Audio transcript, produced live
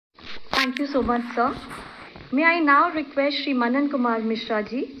Thank you so much, sir. May I now request Shri Manan Kumar Mishra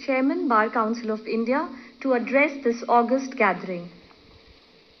ji, Chairman, Bar Council of India, to address this august gathering.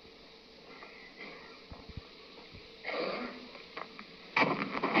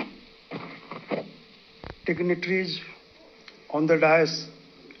 Dignitaries on the dais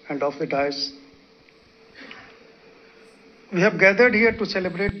and off the dais, we have gathered here to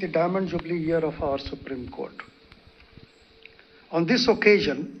celebrate the Diamond Jubilee year of our Supreme Court. On this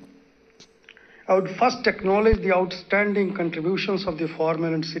occasion, I would first acknowledge the outstanding contributions of the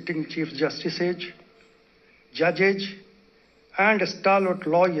former and sitting Chief Justices, judges, and stalwart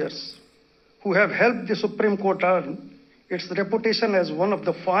lawyers who have helped the Supreme Court earn its reputation as one of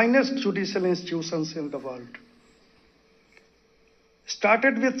the finest judicial institutions in the world.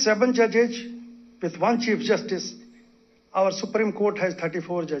 Started with 7 judges, with 1 Chief Justice, our Supreme Court has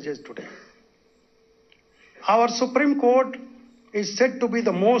 34 judges today. Our Supreme Court is said to be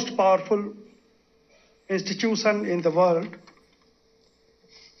the most powerful institution in the world.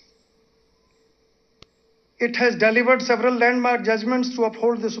 It has delivered several landmark judgments to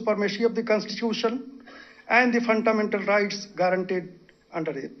uphold the supremacy of the Constitution and the fundamental rights guaranteed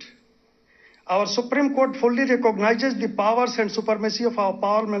under it. Our Supreme Court fully recognizes the powers and supremacy of our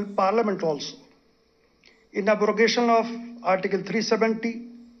Parliament also. In abrogation of Article 370,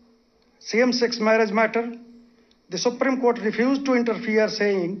 same-sex marriage matter, the Supreme Court refused to interfere,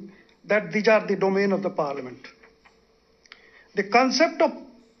 saying that these are the domain of the Parliament. The concept of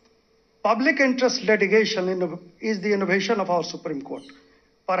public interest litigation is the innovation of our Supreme Court.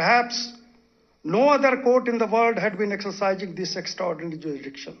 Perhaps no other court in the world had been exercising this extraordinary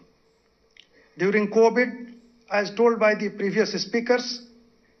jurisdiction. During COVID, as told by the previous speakers,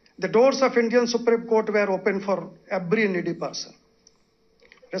 the doors of Indian Supreme Court were open for every needy person.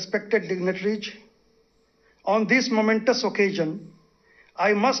 Respected dignitaries, on this momentous occasion,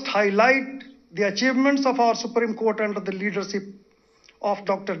 I must highlight the achievements of our Supreme Court under the leadership of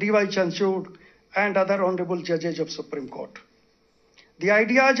Dr. D.Y. Chanchud and other honorable judges of Supreme Court. The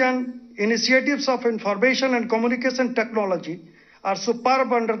ideas and initiatives of information and communication technology are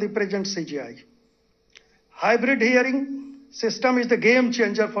superb under the present CGI. Hybrid hearing system is the game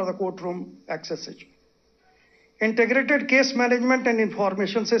changer for the courtroom access. Integrated case management and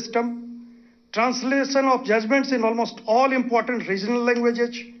information system, translation of judgments in almost all important regional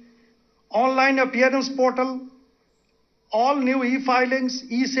languages, online appearance portal, all new e-filings,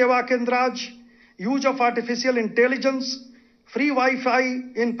 e-seva kendraj, use of artificial intelligence, free Wi-Fi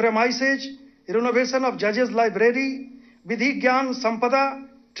in premises, renovation of judges' library, Vidhi Gyan Sampada,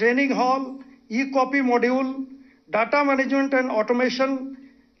 training hall, e-copy module, data management and automation,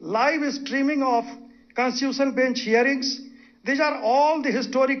 live streaming of Constitution Bench hearings. These are all the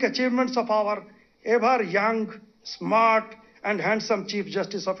historic achievements of our ever young, smart, and handsome Chief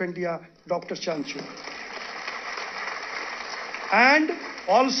Justice of India, Dr. Chanchud. And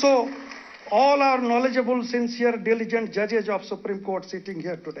also all our knowledgeable, sincere, diligent judges of Supreme Court sitting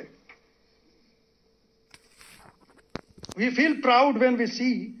here today. We feel proud when we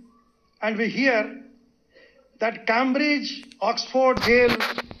see and we hear that Cambridge, Oxford jail,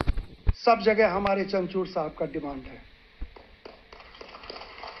 सब जगह हमारे चंचूड़ साहब का demand है.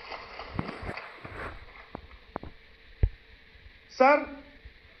 Sir,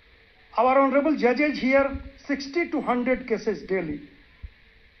 our honorable judges hear 60 to 100 cases daily.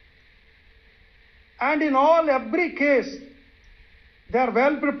 And in every case, they are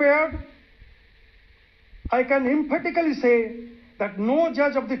well prepared. I can emphatically say that no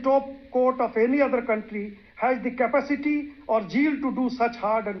judge of the top court of any other country has the capacity or zeal to do such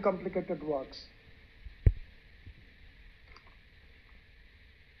hard and complicated works.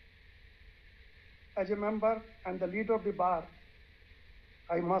 As a member and the leader of the bar,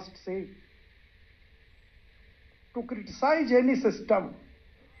 I must say, to criticize any system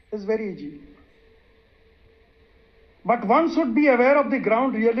is very easy. But one should be aware of the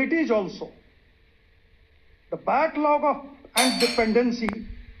ground realities also. The backlog of and dependency,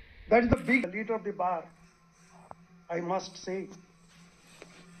 that is the big leader of the bar, I must say.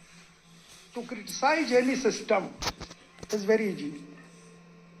 To criticize any system is very easy.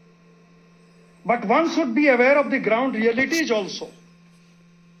 But one should be aware of the ground realities also.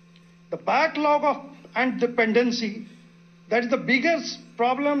 The backlog of and dependency, that is the biggest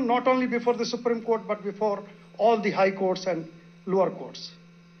problem not only before the Supreme Court but before all the high courts and lower courts.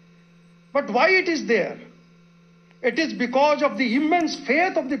 But why it is there? It is because of the immense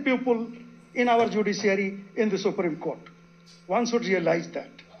faith of the people in our judiciary in the Supreme Court. One should realize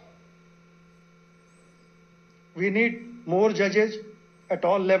that. We need more judges at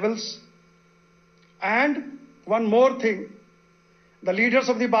all levels. And one more thing, The leaders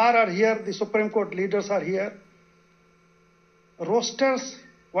of the bar are here, the Supreme Court leaders are here. Rosters,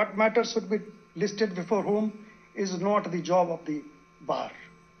 what matters should be listed before whom, is not the job of the bar.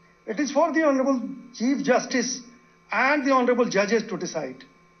 It is for the Honorable Chief Justice and the Honorable Judges to decide.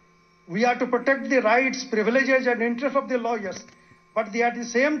 We are to protect the rights, privileges and interests of the lawyers, but at the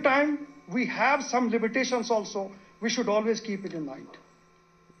same time, we have some limitations also. We should always keep it in mind.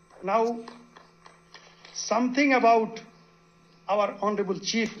 Now, something about our Honorable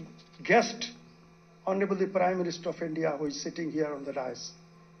Chief Guest, Honorable the Prime Minister of India, who is sitting here on the dais.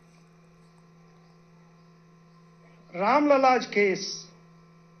 Ram Lala's case,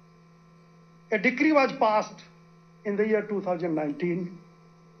 a decree was passed in the year 2019.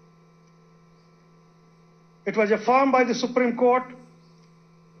 It was affirmed by the Supreme Court,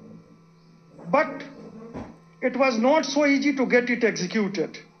 but it was not so easy to get it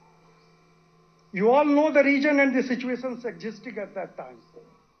executed. You all know the region and the situations existing at that time.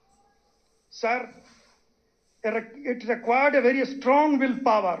 Sir, it required a very strong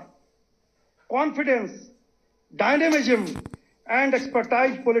willpower, confidence, dynamism, and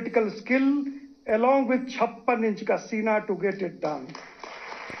expertise political skill, along with 56-inch ka seena to get it done.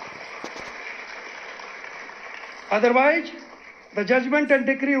 Otherwise, the judgment and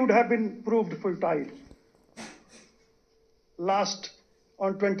decree would have been proved futile.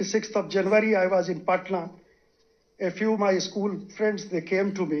 On 26th of January, I was in Patna. A few of my school friends, they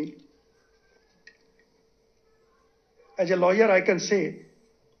came to me. As a lawyer, I can say,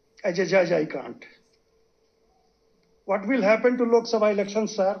 as a judge, I can't. What will happen to Lok Sabha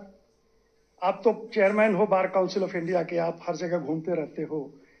elections, sir? आप तो chairman हो bar council of India के, आप हर जगह घूमते रहते हो.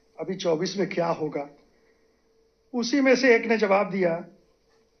 अभी 24 में क्या होगा? उसी में से एक ने जवाब दिया,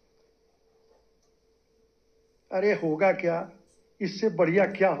 अरे होगा क्या, इससे बढ़िया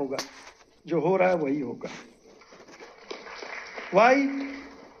क्या होगा, जो हो रहा है वही होगा. Why?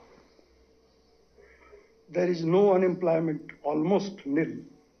 There is no unemployment, almost nil.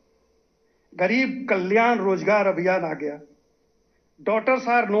 गरीब कल्याण रोजगार अभियान आ गया. Daughters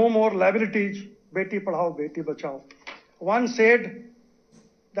are no more liabilities. Beti Padhao Beti Bachao. One said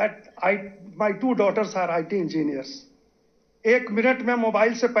that my 2 daughters are IT engineers. 1 minute में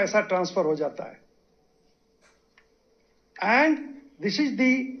मोबाइल से पैसा ट्रांसफर हो जाता है. And this is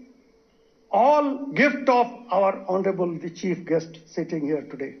the all gift of our honorable the chief guest sitting here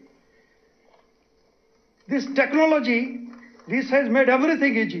today. This technology, this has made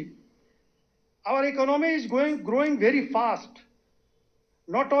everything easy. Our economy is growing very fast.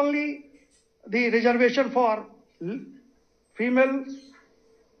 Not only the reservation for female,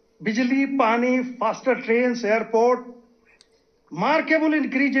 bijli, pani, faster trains, airport, markable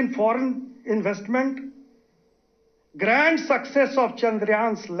increase in foreign investment, grand success of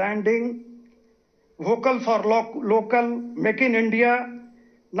Chandrayaan's landing, vocal for local, make in India.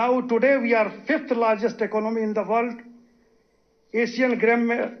 Now today we are 5th largest economy in the world. Asian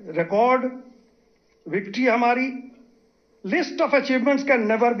Games record, victory हमारी. List of achievements can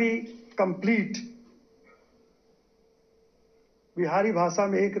never be complete. Bihari भाषा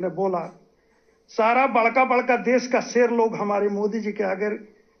में एक ने बोला, सारा बड़का बड़का देश का शेर लोग हमारे मोदी जी के आगे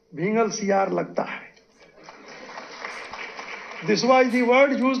भींगल सियार लगता है. This was the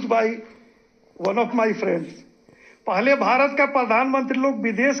word used by one of my friends. पहले भारत का प्रधानमंत्री लोग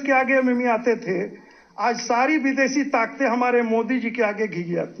विदेश के आगे में आते थे, आज सारी विदेशी ताकतें हमारे मोदी जी के आगे घिस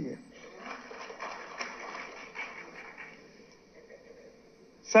जाती है.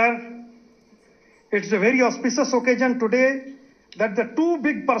 Sir, it's a very auspicious occasion today that the 2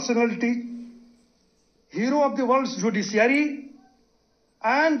 big personalities, hero of the world's judiciary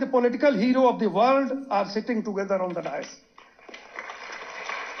and the political hero of the world, are sitting together on the dais.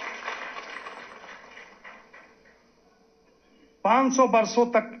 $500 वर्षों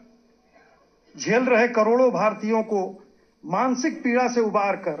तक झेल रहे करोड़ों भारतीयों को मानसिक पीड़ा से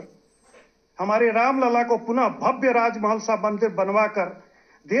उबार कर हमारे रामलला को पुनः भव्य राजमहल सा मंदिर बनवाकर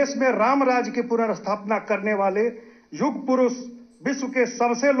देश में राम राज्य की पुनर्स्थापना करने वाले युग पुरुष, विश्व के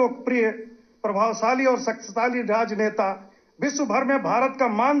सबसे लोकप्रिय, प्रभावशाली और शक्तिशाली राजनेता, विश्व भर में भारत का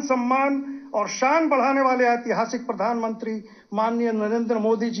मान सम्मान और शान बढ़ाने वाले ऐतिहासिक प्रधानमंत्री माननीय नरेंद्र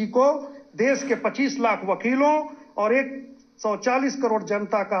मोदी जी को देश के 25 लाख वकीलों और 140 करोड़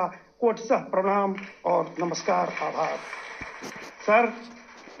जनता का कोटिशः प्रणाम और नमस्कार, आभार. सर,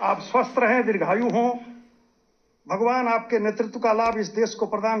 आप स्वस्थ रहें, दीर्घायु हों. भगवान आपके नेतृत्व का लाभ इस देश को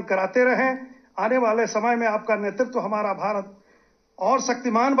प्रदान कराते रहें. आने वाले समय में आपका नेतृत्व, हमारा भारत और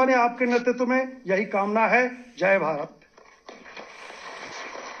शक्तिमान बने आपके नेतृत्व में, यही कामना है. जय भारत.